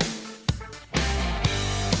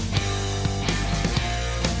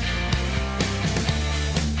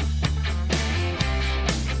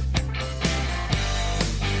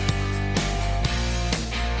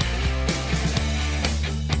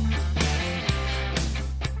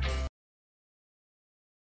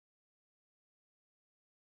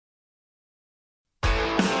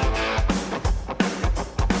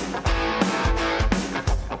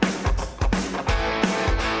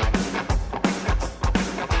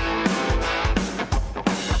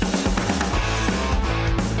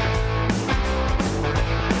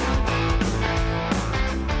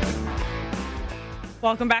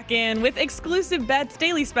 Welcome back in with exclusive bets,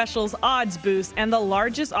 daily specials, odds boosts, and the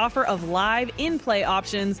largest offer of live in-play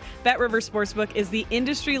options. BetRivers Sportsbook is the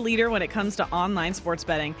industry leader when it comes to online sports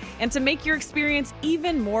betting. And to make your experience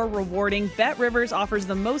even more rewarding, BetRivers offers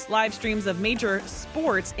the most live streams of major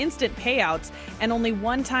sports, instant payouts, and only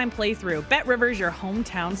one-time playthrough. BetRivers, your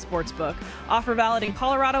hometown sportsbook. Offer valid in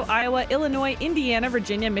Colorado, Iowa, Illinois, Indiana,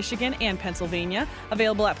 Virginia, Michigan, and Pennsylvania.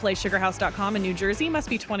 Available at PlaySugarHouse.com in New Jersey. Must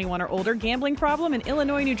be 21 or older. Gambling problem in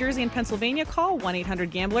Illinois, New Jersey, and Pennsylvania, call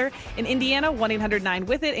 1-800-GAMBLER. In Indiana,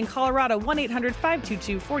 1-800-9-WITH-IT. In Colorado,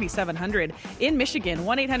 1-800-522-4700. In Michigan,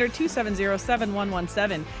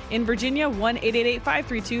 1-800-270-7117. In Virginia,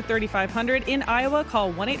 1-888-532-3500. In Iowa,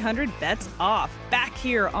 call 1-800-BETS-OFF. Back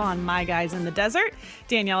here on My Guys in the Desert,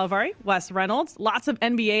 Danielle Avari, Wes Reynolds. Lots of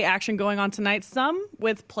NBA action going on tonight, some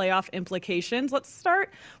with playoff implications. Let's start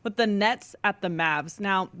with the Nets at the Mavs.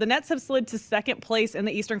 Now, the Nets have slid to second place in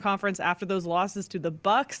the Eastern Conference after those losses to the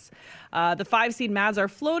Bucks. The 5-seed Mavs are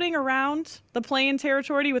floating around the play-in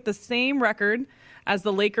territory with the same record as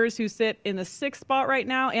the Lakers, who sit in the 6th spot right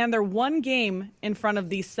now, and they're one game in front of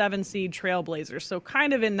the 7-seed Trailblazers. So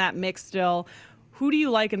kind of in that mix still. Who do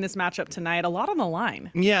you like in this matchup tonight? A lot on the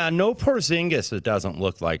line. Yeah, no Porzingis, it doesn't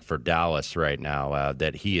look like for Dallas right now,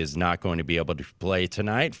 that he is not going to be able to play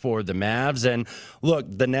tonight for the Mavs. And look,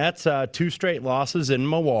 the Nets, 2 straight losses in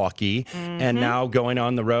Milwaukee, and now going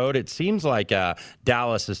on the road. It seems like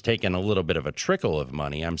Dallas has taken a little bit of a trickle of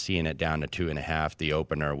money. I'm seeing it down to 2.5. The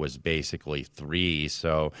opener was basically 3.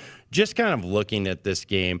 So just kind of looking at this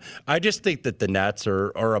game, I just think that the Nets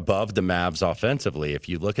are above the Mavs offensively. If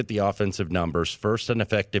you look at the offensive numbers, first in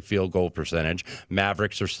effective field goal percentage,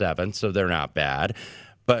 Mavericks are 7th, so they're not bad.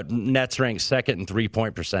 But Nets ranked 2nd in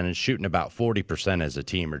three-point percentage, shooting about 40% as a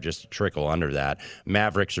team, or just a trickle under that.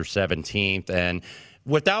 Mavericks are 17th, and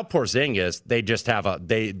without Porzingis, they just have a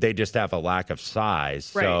lack of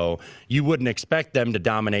size. Right. So you wouldn't expect them to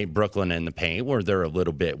dominate Brooklyn in the paint, where they're a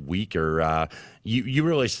little bit weaker. You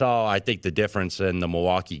really saw, I think, the difference in the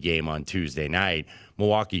Milwaukee game on Tuesday night.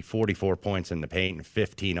 Milwaukee, 44 points in the paint and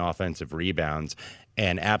 15 offensive rebounds,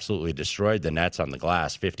 and absolutely destroyed the Nets on the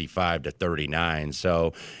glass, 55-39.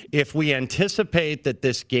 So if we anticipate that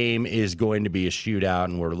this game is going to be a shootout,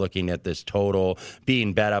 and we're looking at this total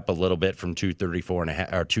being bet up a little bit from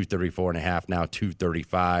 234.5, now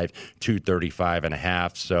 235,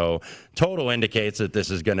 235.5. So total indicates that this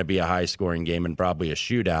is going to be a high-scoring game and probably a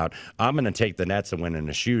shootout. I'm going to take the Nets and win in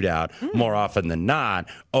a shootout more often than not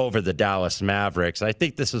over the Dallas Mavericks. I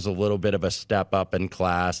think this is a little bit of a step up in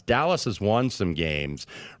class. Dallas has won some games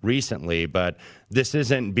recently, but this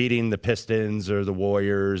isn't beating the Pistons or the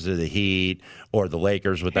Warriors or the Heat or the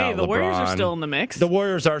Lakers without LeBron. The Warriors are still in the mix. The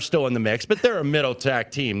Warriors are still in the mix, but they're a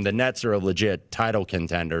middle-tack team. The Nets are a legit title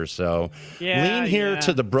contender. So lean here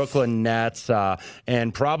to the Brooklyn Nets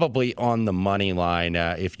and probably on the money line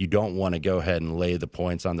if you don't want to go ahead and lay the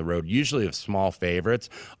points on the road. Usually with small favorites,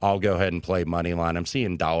 I'll go ahead and play money line. I'm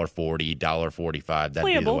seeing $1.40, $1.45. That'd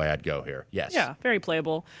be the way I'd go here. Yes. Yeah, very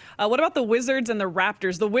playable. What about the Wizards and the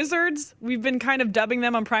Raptors? The Wizards, we've been kind of dubbing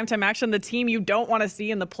them on Primetime Action the team you don't want to see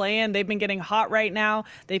in the play-in. They've been getting hot right now.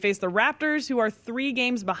 They face the Raptors, who are 3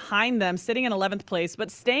 games behind them, sitting in 11th place, but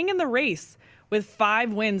staying in the race with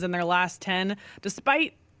 5 wins in their last 10,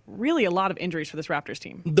 despite really a lot of injuries for this Raptors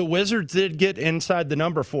team. The Wizards did get inside the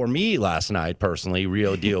number for me last night, personally.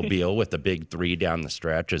 Real deal Beal with the big 3 down the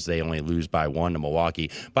stretch as they only lose by 1 to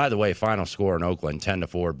Milwaukee. By the way, final score in Oakland,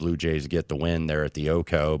 10-4. Blue Jays get the win there at the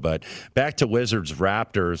Oco. But back to Wizards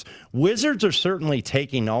Raptors. Wizards are certainly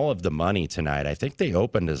taking all of the money tonight. I think they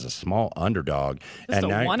opened as a small underdog. Just a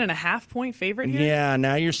 1.5 point favorite here? Yeah,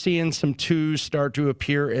 now you're seeing some 2s start to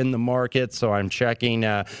appear in the market. So I'm checking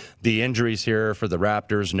the injuries here for the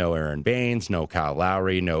Raptors. No Aaron Baines, no Kyle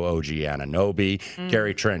Lowry, no OG Anunoby.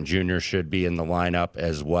 Gary Trent Jr. should be in the lineup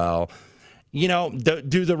as well. You know,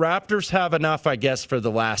 do the Raptors have enough, I guess, for the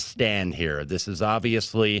last stand here? This is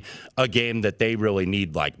obviously a game that they really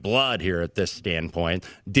need like blood here at this standpoint.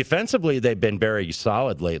 Defensively, they've been very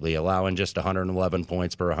solid lately, allowing just 111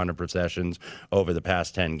 points per 100 possessions over the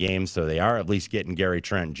past 10 games. So they are at least getting Gary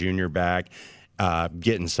Trent Jr. back,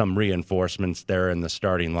 getting some reinforcements there in the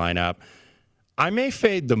starting lineup. I may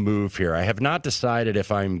fade the move here. I have not decided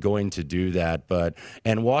if I'm going to do that,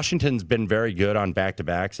 and Washington's been very good on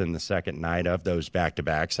back-to-backs in the second night of those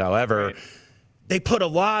back-to-backs. However, they put a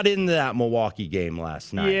lot into that Milwaukee game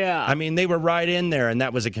last night. Yeah. I mean, they were right in there, and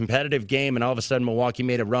that was a competitive game, and all of a sudden Milwaukee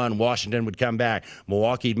made a run. Washington would come back.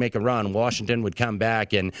 Milwaukee'd make a run. Washington would come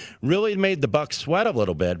back, and really made the Bucks sweat a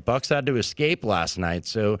little bit. Bucks had to escape last night,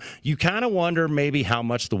 so you kind of wonder maybe how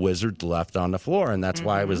much the Wizards left on the floor, and that's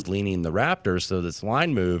why I was leaning the Raptors. So this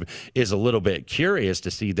line move is a little bit curious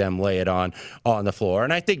to see them lay it on the floor,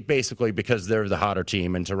 and I think basically because they're the hotter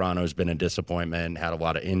team, and Toronto's been a disappointment and had a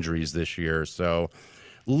lot of injuries this year, so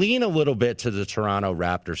lean a little bit to the Toronto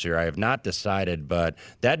Raptors here. I have not decided, but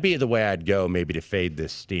that'd be the way I'd go maybe to fade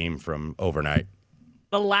this steam from overnight.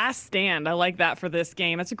 The Last Stand. I like that for this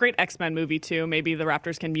game. It's a great X-Men movie, too. Maybe the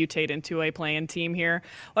Raptors can mutate into a play-in team here.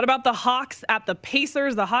 What about the Hawks at the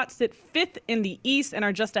Pacers? The Hawks sit 5th in the East and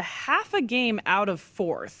are just a half a game out of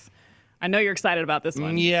 4th. I know you're excited about this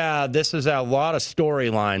one. Yeah, this is a lot of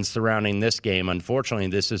storylines surrounding this game. Unfortunately,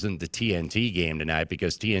 this isn't the TNT game tonight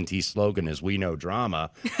because TNT's slogan is "We know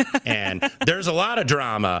drama." And there's a lot of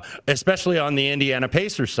drama, especially on the Indiana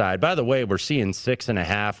Pacers side. By the way, we're seeing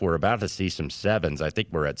 6.5. We're about to see some 7s. I think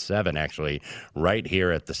we're at 7, actually, right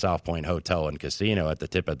here at the South Point Hotel and Casino at the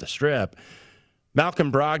tip of the Strip.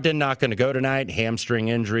 Malcolm Brogdon not going to go tonight. Hamstring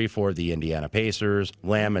injury for the Indiana Pacers.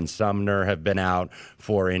 Lamb and Sumner have been out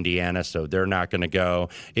for Indiana, so they're not going to go.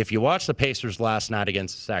 If you watch the Pacers last night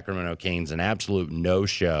against the Sacramento Kings, an absolute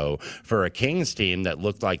no-show for a Kings team that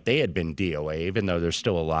looked like they had been DOA, even though they're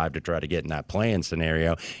still alive to try to get in that play-in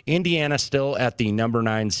scenario. Indiana still at the number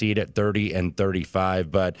 9 seed at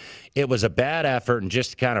 30-35, but it was a bad effort. And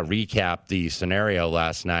just to kind of recap the scenario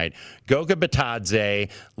last night, Goga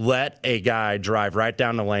Bitadze let a guy drive right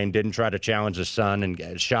down the lane, didn't try to challenge his son and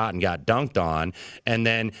get shot and got dunked on. And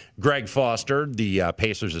then Greg Foster, the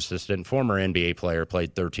Pacers assistant, former NBA player,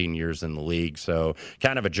 played 13 years in the league, so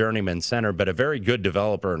kind of a journeyman center, but a very good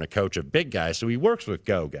developer and a coach of big guys. So he works with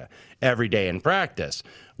Goga every day in practice.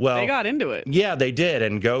 Well, they got into it. Yeah, they did.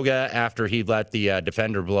 And Goga, after he let the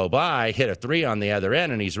defender blow by, hit a 3 on the other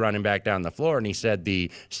end, and he's running back down the floor. And he said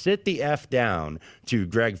sit the F down to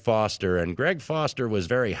Greg Foster. And Greg Foster was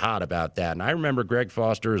very hot about that. And I remember Greg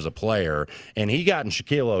Foster as a player, and he got in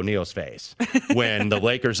Shaquille O'Neal's face when the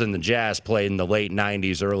Lakers and the Jazz played in the late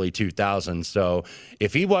 90s, early 2000s. So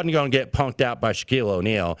if he wasn't going to get punked out by Shaquille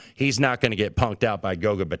O'Neal, he's not going to get punked out by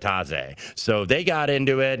Goga Bitadze. So they got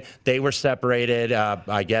into it. They were separated,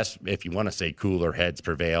 I guess if you want to say cooler heads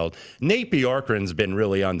prevailed. Nate Bjorkgren's been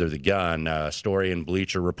really under the gun. Story in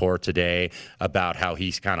Bleacher Report today about how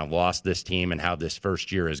he's kind of lost this team and how this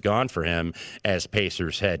first year has gone for him as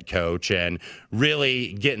Pacers head coach, and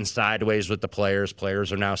really getting sideways with the players.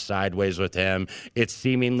 Players are now sideways with him. It's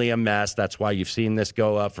seemingly a mess. That's why you've seen this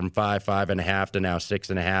go up from 5.5 to now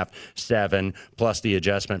 6.5, 7, plus the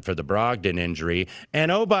adjustment for the Brogdon injury.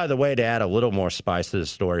 And oh, by the way, to add a little more spice to the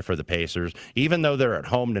story for the Pacers, even though they're at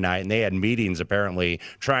home tonight and they had meetings apparently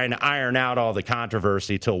trying to iron out all the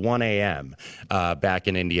controversy till 1 a.m. Back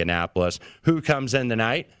in Indianapolis, who comes in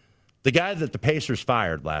tonight? The guy that the Pacers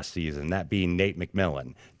fired last season, that being Nate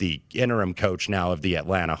McMillan, the interim coach now of the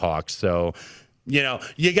Atlanta Hawks. So, you know,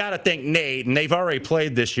 you got to think Nate, and they've already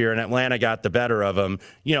played this year, and Atlanta got the better of them.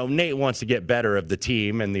 You know, Nate wants to get better of the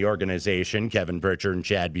team and the organization, Kevin Pritchard and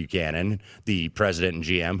Chad Buchanan, the president and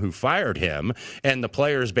GM who fired him. And the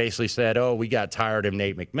players basically said, oh, we got tired of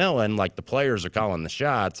Nate McMillan, like the players are calling the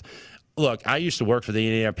shots. Look, I used to work for the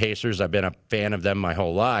Indiana Pacers. I've been a fan of them my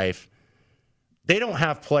whole life. They don't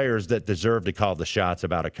have players that deserve to call the shots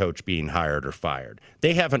about a coach being hired or fired.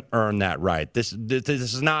 They haven't earned that right. This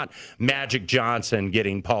is not Magic Johnson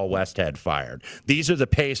getting Paul Westhead fired. These are the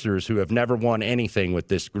Pacers who have never won anything with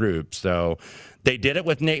this group. So they did it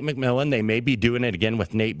with Nate McMillan. They may be doing it again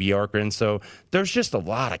with Nate Bjorkgren. So there's just a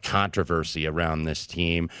lot of controversy around this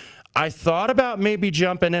team. I thought about maybe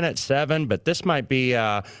jumping in at 7, but this might be,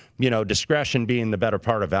 discretion being the better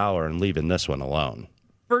part of valor and leaving this one alone.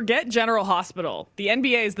 Forget General Hospital. The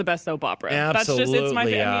NBA is the best soap opera. Absolutely. That's just, it's my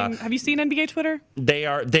I mean, have you seen NBA Twitter? They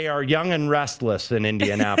are young and restless in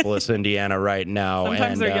Indianapolis, Indiana right now.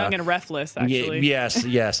 Sometimes they're young and restless, actually.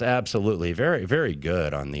 Yes, absolutely. Very, very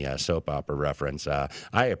good on the soap opera reference. I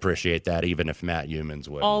appreciate that, even if Matt Humans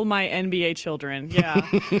would. All my NBA children, yeah.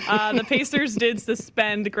 The Pacers did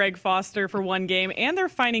suspend Greg Foster for 1 game, and they're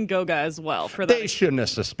fining Goga as well for that. They shouldn't have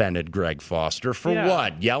suspended Greg Foster for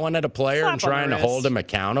what? Yelling at a player and trying to hold him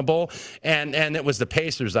accountable. And it was the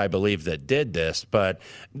Pacers, I believe, that did this. But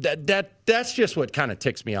that's just what kind of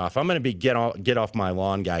ticks me off. I'm going to be get off my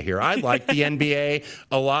lawn guy here. I like the NBA.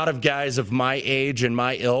 A lot of guys of my age and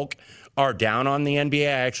my ilk are down on the NBA.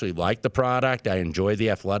 I actually like the product. I enjoy the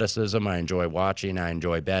athleticism. I enjoy watching. I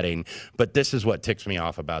enjoy betting. But this is what ticks me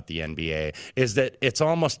off about the NBA, is that it's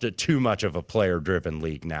almost too much of a player-driven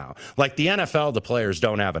league now. Like the NFL, the players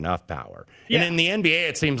don't have enough power. Yeah. And in the NBA,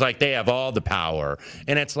 it seems like they have all the power.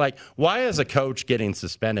 And it's like, why is a coach getting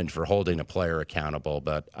suspended for holding a player accountable?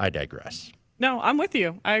 But I digress. No, I'm with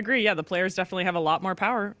you. I agree. Yeah, the players definitely have a lot more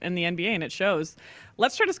power in the NBA, and it shows.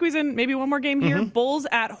 Let's try to squeeze in maybe one more game here. Bulls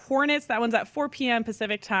at Hornets. That one's at 4 p.m.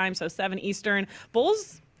 Pacific time, so 7 Eastern.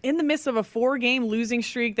 Bulls in the midst of a 4-game losing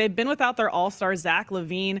streak. They've been without their all-star Zach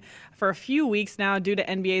LaVine for a few weeks now due to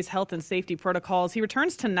NBA's health and safety protocols. He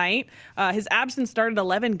returns tonight. His absence started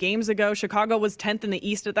 11 games ago. Chicago was 10th in the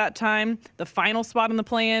East at that time, the final spot in the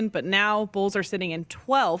play-in, but now Bulls are sitting in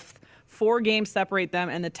 12th. 4 games separate them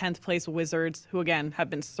and the 10th place Wizards, who, again, have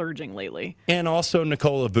been surging lately. And also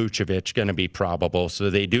Nikola Vucevic going to be probable. So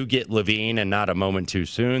they do get LaVine, and not a moment too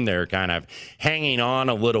soon. They're kind of hanging on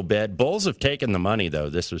a little bit. Bulls have taken the money, though.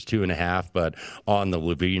 This was 2.5, but on the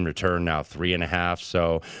LaVine return now 3.5.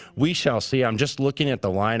 So we shall see. I'm just looking at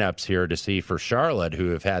the lineups here to see for Charlotte, who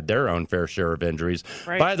have had their own fair share of injuries.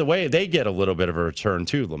 Right. By the way, they get a little bit of a return,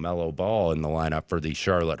 too. LaMelo Ball in the lineup for the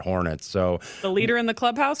Charlotte Hornets. So the leader in the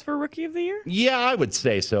clubhouse for Rookie of the Year? Yeah, I would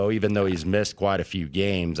say so. Even though he's missed quite a few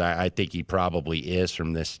games, I think he probably is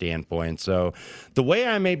from this standpoint. So the way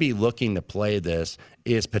I may be looking to play this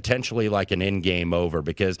is potentially like an in-game over,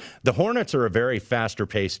 because the Hornets are a very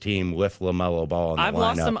faster-paced team with LaMelo Ball in the lineup. I've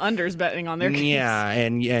lost some unders betting on their games. Yeah,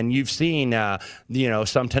 and you've seen,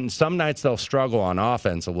 some nights they'll struggle on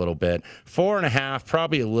offense a little bit. 4.5,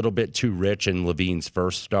 probably a little bit too rich in LaVine's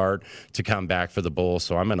first start to come back for the Bulls,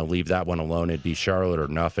 so I'm going to leave that one alone. It'd be Charlotte or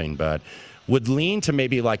nothing, but would lean to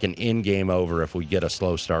maybe like an in-game over if we get a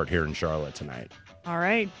slow start here in Charlotte tonight. All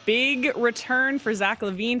right, big return for Zach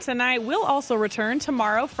LaVine tonight. We'll also return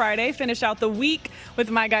tomorrow, Friday, finish out the week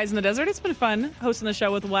with My Guys in the Desert. It's been fun hosting the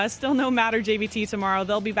show with Wes. Still no Matt or JVT tomorrow.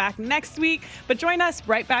 They'll be back next week. But join us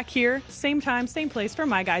right back here, same time, same place for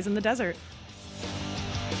My Guys in the Desert.